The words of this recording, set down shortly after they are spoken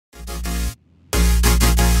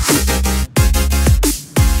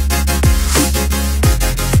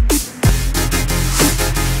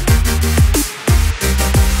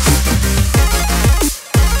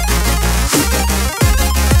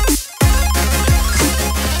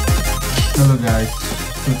Hello guys,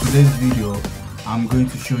 so today's video I'm going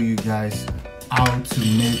to show you guys how to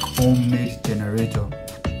make homemade generator.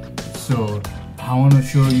 So I want to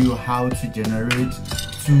show you how to generate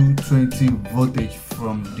 220 voltage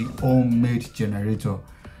from the homemade generator.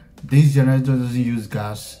 This generator doesn't use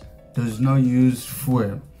gas, does not use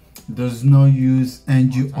fuel, does not use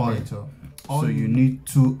engine oil. So you need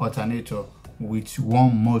two alternators with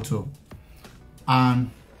one motor and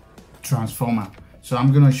transformer. So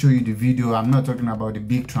I'm gonna show you the video. I'm not talking about the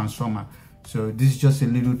big transformer. So this is just a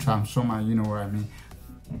little transformer, you know what I mean.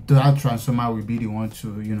 That transformer will be the one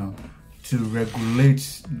to, to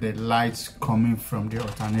regulate the lights coming from the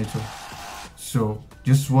alternator. So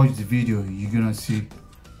just watch the video, you're gonna see.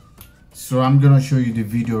 So I'm gonna show you the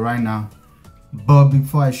video right now. But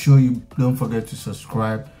before I show you, don't forget to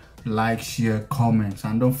subscribe, like, share, comment,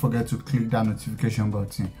 and don't forget to click that notification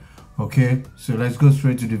button. Okay, so let's go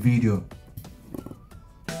straight to the video.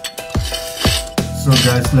 So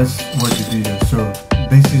guys, let's watch the video. So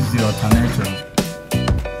this is the alternator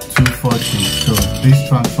 240. So this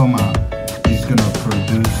transformer is gonna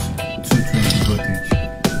produce 220 voltage.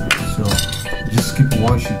 So just keep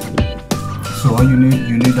watching. So all you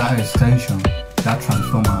need that extension, that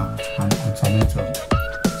transformer and alternator.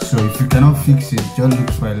 So if you cannot fix it, just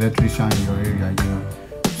look for an electrician in your area,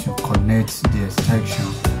 to connect the extension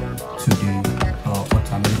to the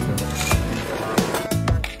alternator.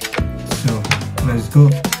 So let's go.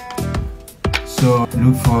 So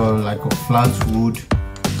look for like a flat wood,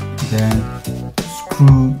 then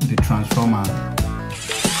screw the transformer.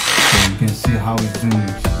 So you can see how it's doing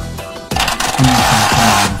it. Screw the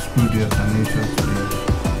transformer and screw the alternator to the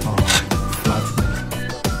flat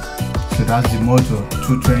wood. So that's the motor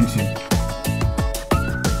 220.